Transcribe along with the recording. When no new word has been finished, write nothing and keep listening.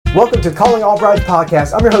Welcome to the Calling All Brides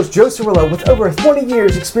podcast. I'm your host, Joe Cirillo, with over 20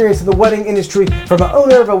 years experience in the wedding industry, from an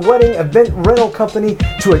owner of a wedding event rental company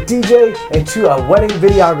to a DJ and to a wedding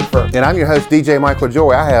videographer. And I'm your host, DJ Michael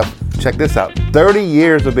Joy. I have, check this out, 30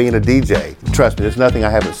 years of being a DJ. Trust me, there's nothing I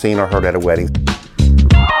haven't seen or heard at a wedding.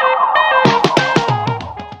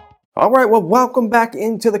 All right, well, welcome back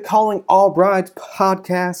into the Calling All Brides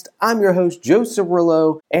podcast. I'm your host, Joe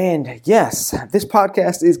Cirillo, and yes, this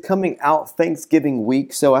podcast is coming out Thanksgiving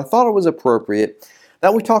week, so I thought it was appropriate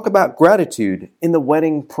that we talk about gratitude in the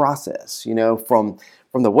wedding process, from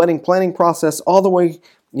the wedding planning process all the way,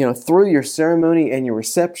 through your ceremony and your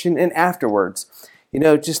reception and afterwards.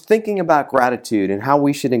 Just thinking about gratitude and how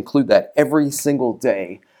we should include that every single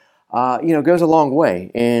day, goes a long way,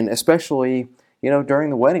 and especially during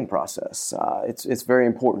the wedding process. It's very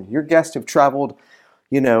important. Your guests have traveled,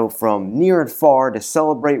 from near and far to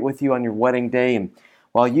celebrate with you on your wedding day. And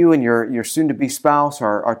while you and your soon-to-be spouse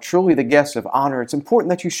are truly the guests of honor, it's important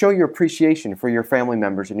that you show your appreciation for your family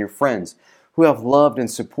members and your friends who have loved and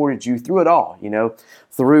supported you through it all,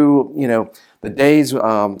 through, the days,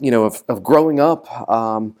 of growing up,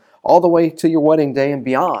 all the way to your wedding day and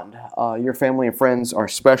beyond. Your family and friends are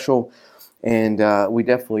special. And we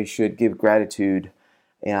definitely should give gratitude,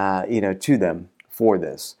 to them for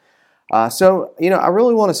this. So I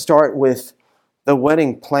really want to start with the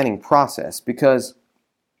wedding planning process because,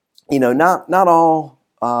 not all,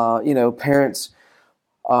 parents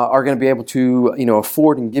are going to be able to,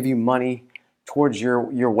 afford and give you money towards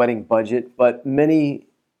your wedding budget. But many,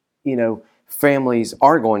 families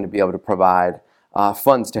are going to be able to provide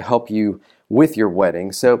funds to help you with your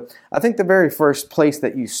wedding. So I think the very first place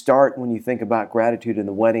that you start when you think about gratitude in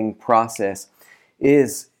the wedding process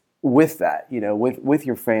is with that, with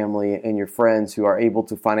your family and your friends who are able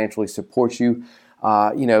to financially support you,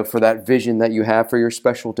 for that vision that you have for your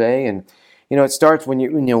special day. And, it starts when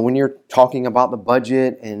when you're talking about the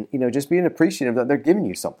budget and, just being appreciative that they're giving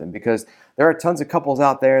you something, because there are tons of couples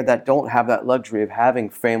out there that don't have that luxury of having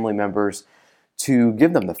family members to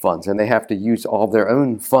give them the funds, and they have to use all of their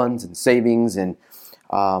own funds and savings and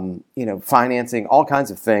financing, all kinds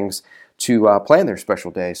of things to plan their special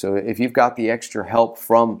day. So if you've got the extra help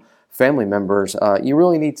from family members, you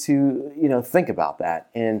really need to think about that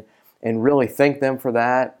and really thank them for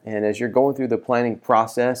that. And as you're going through the planning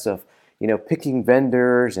process of picking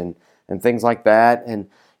vendors and things like that, and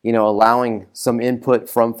allowing some input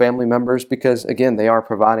from family members, because again, they are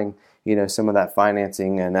providing some of that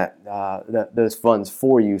financing and those funds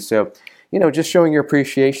for you. So, just showing your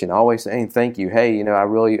appreciation, always saying thank you. Hey, I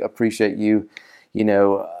really appreciate you,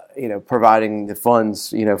 providing the funds,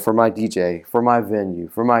 for my DJ, for my venue,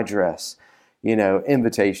 for my dress,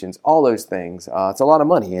 invitations, all those things. It's a lot of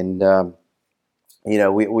money, and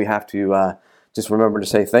we have to just remember to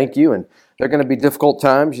say thank you. And there are going to be difficult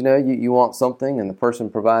times. You want something, and the person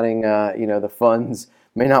providing the funds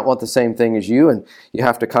may not want the same thing as you, and you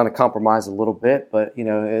have to kind of compromise a little bit. But,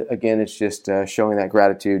 again, it's just showing that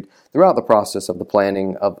gratitude throughout the process of the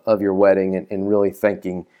planning of your wedding, and really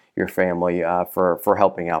thanking your family for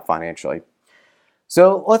helping out financially.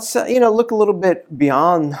 So let's, look a little bit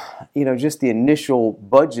beyond, just the initial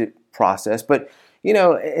budget process. But,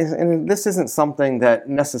 and this isn't something that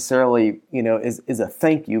necessarily, is a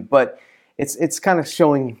thank you, but it's kind of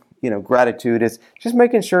showing gratitude. Is just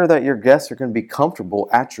making sure that your guests are going to be comfortable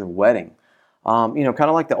at your wedding. Kind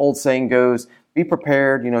of like the old saying goes, be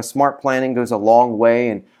prepared. Smart planning goes a long way.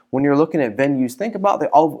 And when you're looking at venues, think about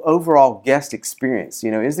the overall guest experience.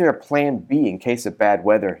 Is there a plan B in case of bad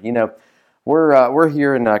weather? We're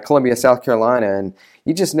here in Columbia, South Carolina, and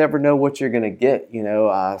you just never know what you're going to get.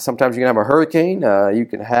 Sometimes you can have a hurricane. You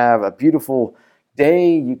can have a beautiful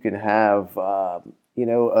day. You can have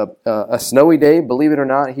a snowy day, believe it or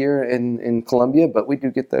not, here in Columbia, but we do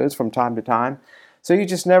get those from time to time. So you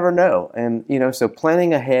just never know. And, so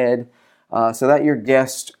planning ahead so that your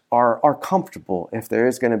guests are comfortable if there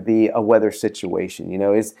is going to be a weather situation.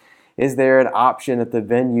 Is there an option at the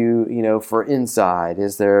venue, for inside?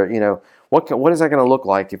 Is there, what is that going to look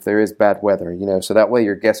like if there is bad weather? So that way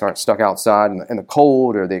your guests aren't stuck outside in the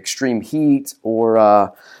cold or the extreme heat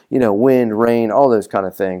or, wind, rain, all those kind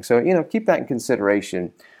of things. So, keep that in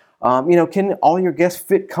consideration. Can all your guests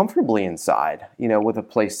fit comfortably inside, with a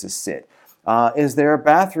place to sit? Is there a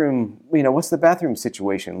bathroom? What's the bathroom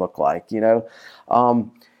situation look like? Are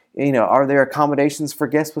there accommodations for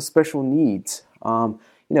guests with special needs?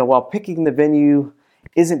 While picking the venue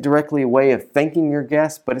isn't directly a way of thanking your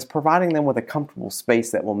guests, but it's providing them with a comfortable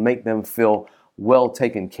space that will make them feel well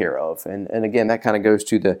taken care of. And again, that kind of goes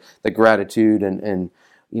to the gratitude and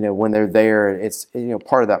when they're there, it's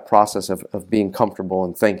part of that process of being comfortable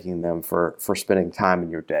and thanking them for spending time in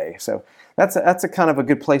your day. So that's a kind of a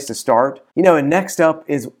good place to start. And next up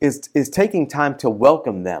is taking time to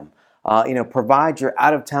welcome them. Provide your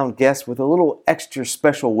out-of-town guests with a little extra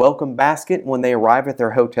special welcome basket when they arrive at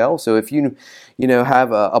their hotel. So if you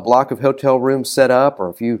have a block of hotel rooms set up, or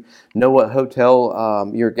if you know what hotel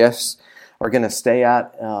your guests are going to stay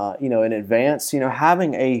at, in advance,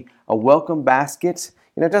 having a welcome basket.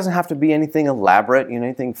 It doesn't have to be anything elaborate,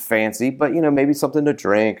 anything fancy, but, maybe something to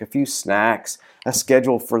drink, a few snacks, a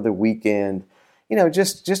schedule for the weekend,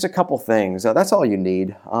 just a couple things. That's all you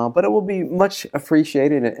need, but it will be much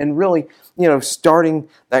appreciated, and really, starting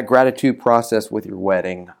that gratitude process with your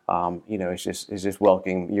wedding, is just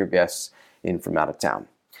welcoming your guests in from out of town.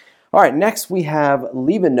 All right, next we have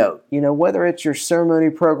leave a note. Whether it's your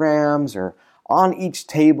ceremony programs or on each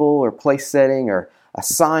table or place setting or a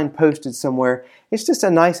sign posted somewhere, it's just a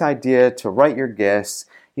nice idea to write your guests,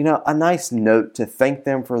 a nice note to thank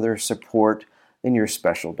them for their support in your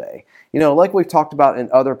special day. Like we've talked about in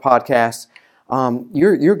other podcasts,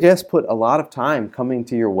 your guests put a lot of time coming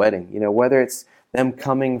to your wedding, whether it's them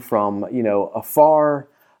coming from, afar,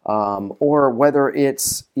 or whether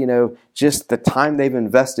it's, just the time they've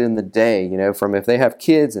invested in the day, from if they have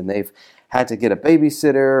kids and they've had to get a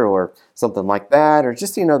babysitter or something like that, or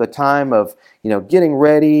just, the time of, getting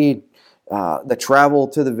ready, the travel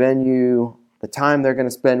to the venue, the time they're going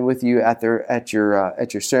to spend with you at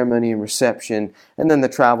your ceremony and reception, and then the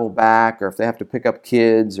travel back, or if they have to pick up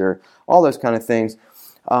kids, or all those kind of things.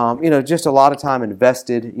 Just a lot of time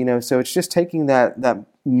invested. So it's just taking that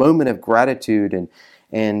moment of gratitude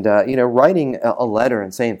and writing a letter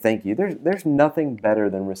and saying thank you. There's nothing better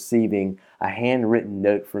than receiving a handwritten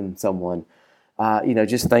note from someone.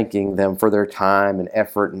 Just thanking them for their time and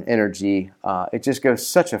effort and energy. It just goes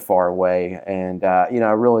such a far way, and I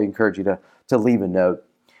really encourage you to leave a note.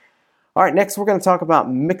 All right, next we're going to talk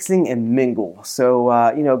about mixing and mingle. So,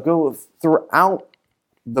 go throughout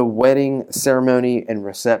the wedding ceremony and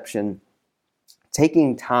reception,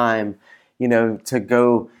 taking time, to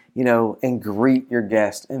go, and greet your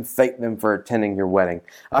guests and thank them for attending your wedding.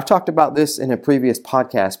 I've talked about this in a previous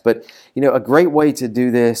podcast, but, a great way to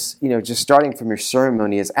do this, just starting from your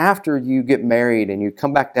ceremony is after you get married and you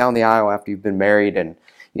come back down the aisle after you've been married, and,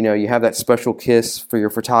 you have that special kiss for your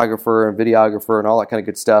photographer and videographer and all that kind of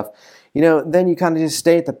good stuff. Then you kind of just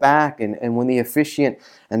stay at the back, and when the officiant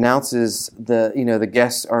announces the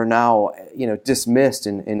guests are now, dismissed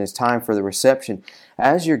and it's time for the reception,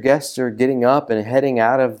 as your guests are getting up and heading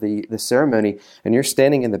out of the ceremony and you're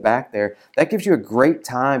standing in the back there, that gives you a great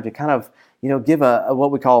time to kind of, give a what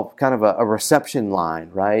we call kind of a reception line,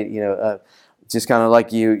 right? Just kind of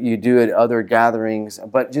like you do at other gatherings,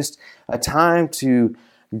 but just a time to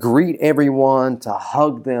greet everyone, to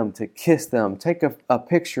hug them, to kiss them, take a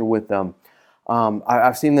picture with them.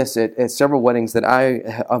 I've seen this at several weddings that I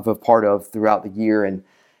have a part of throughout the year, and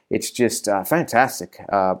it's just fantastic.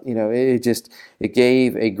 It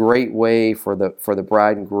gave a great way for the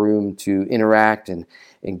bride and groom to interact and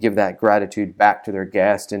give that gratitude back to their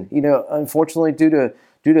guest. And unfortunately, due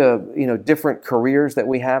to different careers that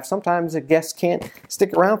we have, sometimes the guests can't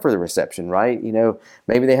stick around for the reception, right?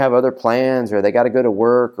 Maybe they have other plans, or they got to go to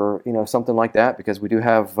work, or something like that, because we do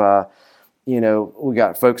have we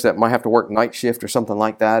got folks that might have to work night shift or something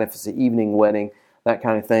like that if it's an evening wedding, that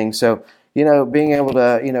kind of thing. So being able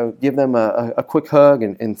to give them a quick hug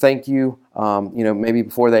and thank you, maybe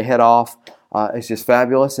before they head off, is just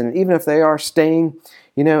fabulous. And even if they are staying,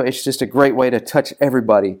 it's just a great way to touch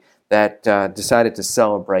everybody that decided to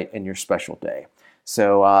celebrate in your special day.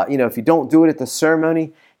 So, if you don't do it at the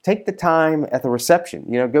ceremony, take the time at the reception.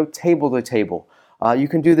 Go table to table. You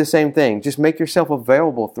can do the same thing. Just make yourself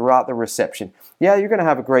available throughout the reception. Yeah, you're going to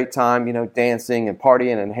have a great time, dancing and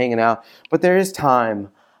partying and hanging out. But there is time,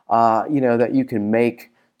 that you can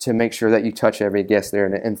make to make sure that you touch every guest there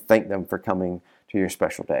and thank them for coming to your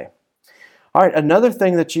special day. All right, another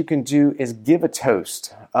thing that you can do is give a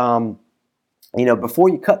toast. Before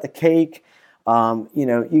you cut the cake,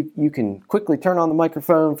 you can quickly turn on the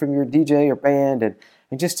microphone from your DJ or band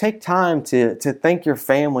and just take time to thank your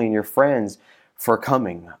family and your friends for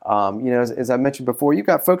coming. As I mentioned before, you've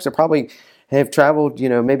got folks that probably have traveled,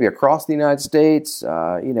 maybe across the United States,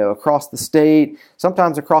 across the state,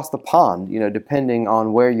 sometimes across the pond, depending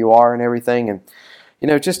on where you are and everything. And,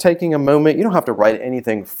 just taking a moment, you don't have to write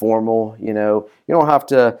anything formal, you don't have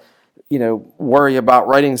to, worry about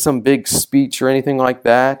writing some big speech or anything like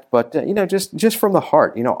that. But, just from the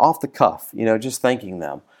heart, off the cuff, just thanking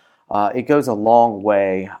them. it goes a long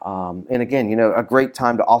way. And again, a great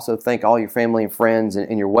time to also thank all your family and friends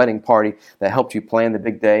and your wedding party that helped you plan the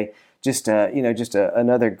big day. Just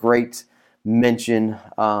another great mention,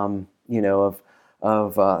 of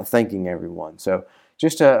thanking everyone. So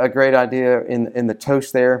just a great idea in the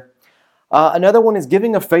toast there. Another one is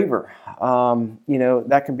giving a favor.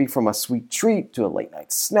 That can be from a sweet treat to a late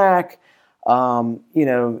night snack.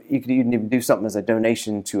 You could even do something as a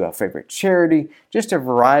donation to a favorite charity. Just a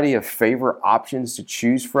variety of favor options to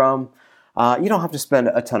choose from. You don't have to spend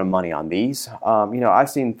a ton of money on these. I've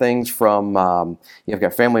seen things from, you've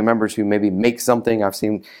got family members who maybe make something. I've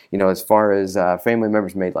seen, as far as family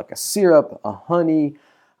members made like a syrup, a honey,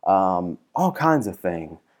 all kinds of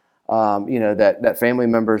things. That family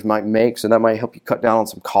members might make, so that might help you cut down on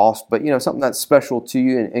some cost. But something that's special to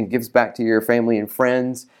you and gives back to your family and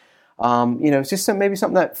friends. It's just maybe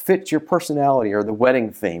something that fits your personality or the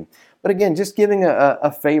wedding theme. But again, just giving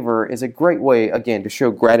a favor is a great way, again, to show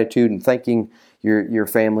gratitude and thanking your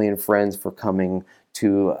family and friends for coming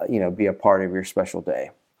to be a part of your special day.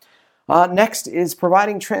 Next is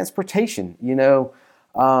providing transportation. You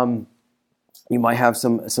might have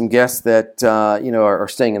some guests that are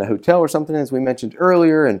staying in a hotel or something, as we mentioned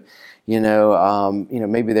earlier, and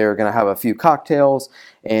maybe they're going to have a few cocktails,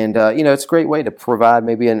 and it's a great way to provide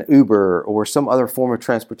maybe an Uber or some other form of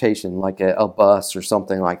transportation, like a bus or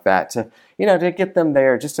something like that, to get them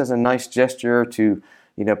there, just as a nice gesture to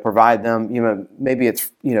provide them. Maybe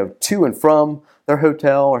it's to and from their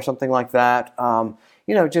hotel or something like that.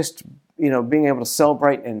 Being able to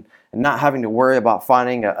celebrate and not having to worry about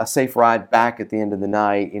finding a safe ride back at the end of the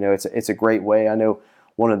night. It's a great way. I know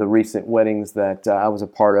one of the recent weddings that I was a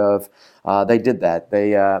part of, they did that. They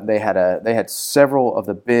had several of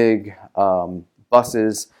the big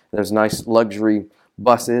buses. There's nice luxury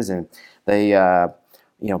buses, and they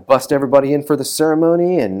bussed everybody in for the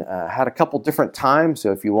ceremony and had a couple different times.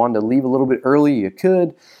 So if you wanted to leave a little bit early, you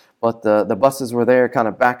could. But the buses were there kind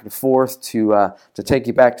of back and forth to take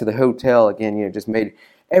you back to the hotel. Again, just made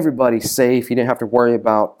everybody safe. You didn't have to worry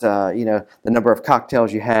about the number of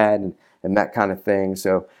cocktails you had and that kind of thing.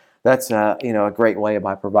 So that's a great way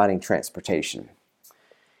by providing transportation.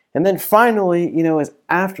 And then finally, is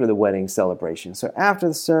after the wedding celebration. So after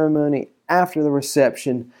the ceremony, after the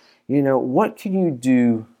reception, what can you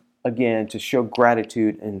do again to show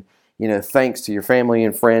gratitude and thanks to your family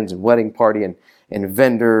and friends and wedding party and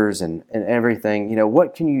vendors and everything?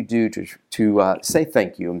 What can you do to say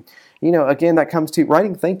thank you? Again, that comes to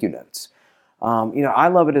writing thank you notes. I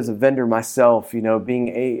love it as a vendor myself,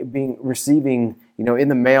 receiving, in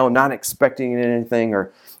the mail, not expecting anything,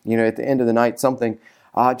 or, at the end of the night, something,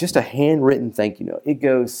 just a handwritten thank you note. It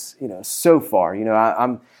goes, so far.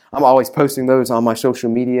 I'm always posting those on my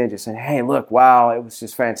social media, just saying, hey, look, wow, it was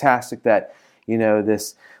just fantastic that,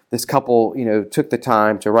 this couple, took the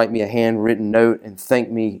time to write me a handwritten note and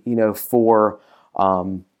thank me, for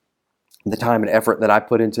the time and effort that I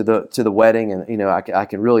put into the wedding, and I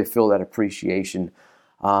can really feel that appreciation.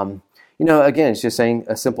 Again, it's just saying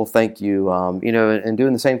a simple thank you, and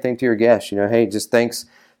doing the same thing to your guests. Hey, just thanks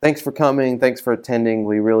for coming, thanks for attending.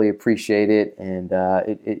 We really appreciate it, and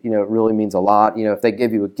it really means a lot. If they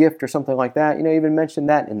give you a gift or something like that, even mention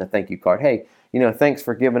that in the thank you card. Hey, thanks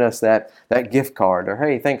for giving us that gift card, or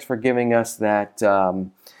hey, thanks for giving us that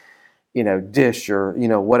dish, or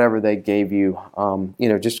whatever they gave you.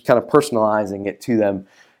 Just kind of personalizing it to them,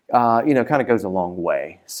 kind of goes a long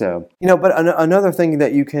way. So but another thing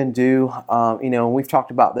that you can do, and we've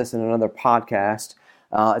talked about this in another podcast.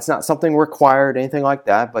 It's not something required, anything like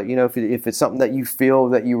that. But if it's something that you feel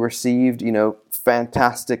that you received,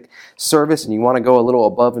 fantastic service, and you want to go a little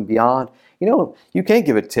above and beyond, you can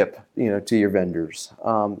give a tip, to your vendors.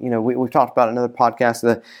 We've talked about another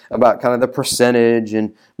podcast about kind of the percentage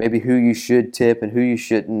and maybe who you should tip and who you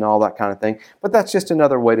shouldn't and all that kind of thing. But that's just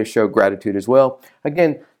another way to show gratitude as well.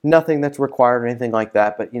 Again, nothing that's required or anything like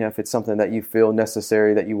that. But, if it's something that you feel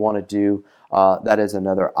necessary that you want to do, that is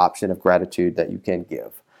another option of gratitude that you can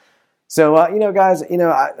give. So, guys,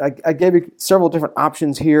 I gave you several different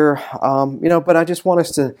options here, but I just want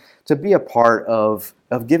us to be a part of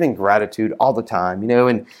giving gratitude all the time,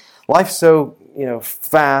 and life's so,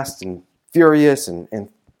 fast and furious and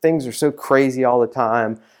things are so crazy all the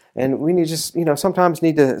time. And we need sometimes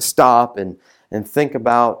need to stop and think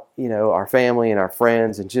about, our family and our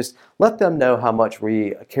friends, and just let them know how much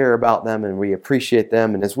we care about them and we appreciate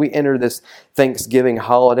them. And as we enter this Thanksgiving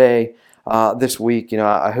holiday, this week,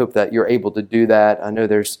 I hope that you're able to do that. I know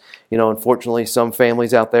there's, unfortunately some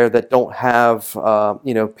families out there that don't have,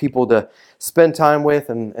 people to spend time with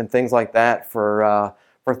and things like that for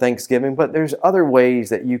for Thanksgiving, but there's other ways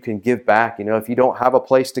that you can give back. If you don't have a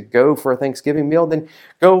place to go for a Thanksgiving meal, then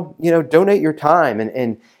go, donate your time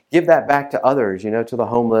and give that back to others, to the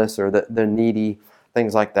homeless or the needy,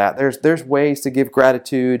 things like that. There's ways to give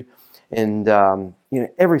gratitude, and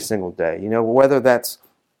every single day, whether that's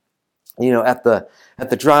at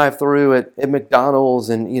the drive-through at McDonald's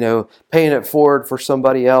and paying it forward for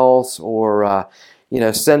somebody else, or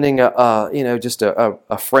sending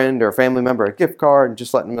a friend or a family member a gift card and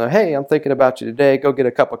just letting them know, hey, I'm thinking about you today. Go get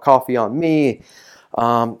a cup of coffee on me.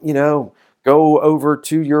 Go over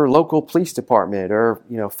to your local police department or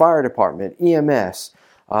fire department, EMS.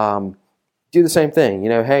 Do the same thing.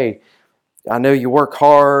 Hey, I know you work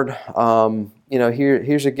hard.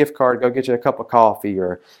 Here's a gift card. Go get you a cup of coffee,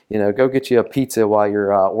 or go get you a pizza while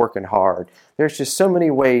you're working hard. There's just so many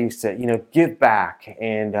ways to give back,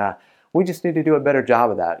 and we just need to do a better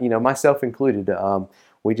job of that. Myself included.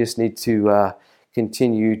 We just need to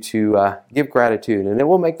continue to give gratitude, and it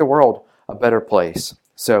will make the world a better place.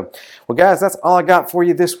 So, well, guys, that's all I got for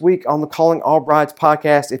you this week on the Calling All Brides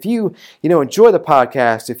podcast. If you, enjoy the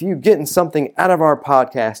podcast, if you're getting something out of our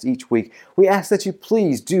podcast each week, we ask that you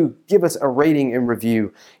please do give us a rating and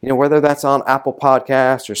review, whether that's on Apple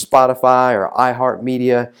Podcasts or Spotify or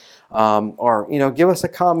iHeartMedia, or give us a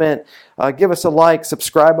comment, give us a like,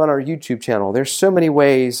 subscribe on our YouTube channel. There's so many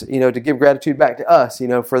ways, to give gratitude back to us,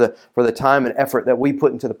 for the time and effort that we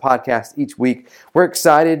put into the podcast each week. We're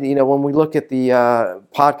excited, when we look at the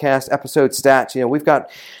podcast episode stats.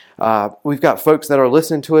 We've got folks that are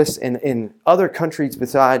listening to us in other countries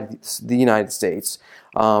besides the United States.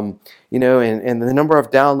 And the number of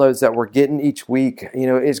downloads that we're getting each week,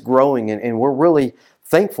 is growing, and we're really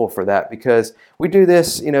thankful for that, because we do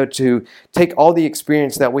this, to take all the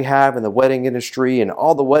experience that we have in the wedding industry and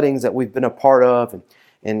all the weddings that we've been a part of,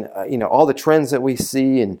 and all the trends that we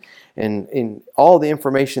see, and all the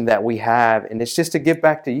information that we have, and it's just to give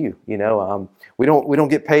back to you. We don't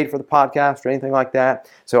get paid for the podcast or anything like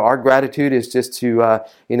that. So our gratitude is just to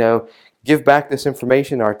give back this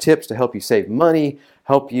information, our tips to help you save money,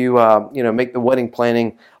 help you make the wedding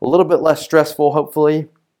planning a little bit less stressful, hopefully.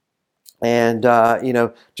 And,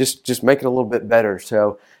 just make it a little bit better.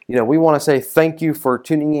 So, we want to say thank you for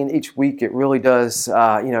tuning in each week. It really does,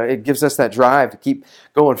 it gives us that drive to keep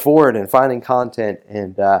going forward and finding content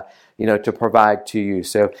and, to provide to you.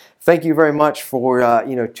 So thank you very much for,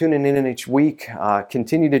 tuning in each week.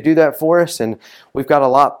 Continue to do that for us. And we've got a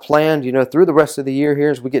lot planned, through the rest of the year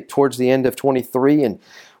here as we get towards the end of 23. And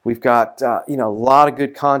we've got, a lot of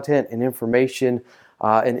good content and information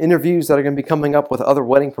and interviews that are going to be coming up with other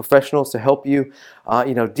wedding professionals to help you,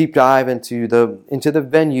 deep dive into the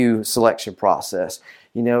venue selection process,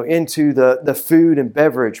 into the food and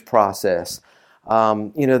beverage process,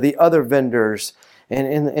 the other vendors,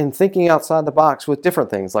 and thinking outside the box with different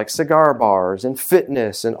things like cigar bars and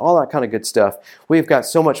fitness and all that kind of good stuff. We've got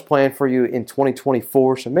so much planned for you in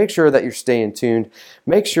 2024, so make sure that you're staying tuned.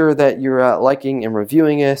 Make sure that you're liking and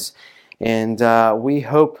reviewing us. And we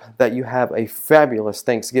hope that you have a fabulous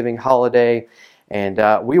Thanksgiving holiday. And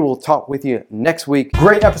we will talk with you next week.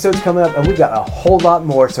 Great episodes coming up, and we've got a whole lot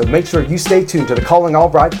more. So make sure you stay tuned to the Calling All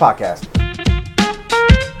Brides podcast.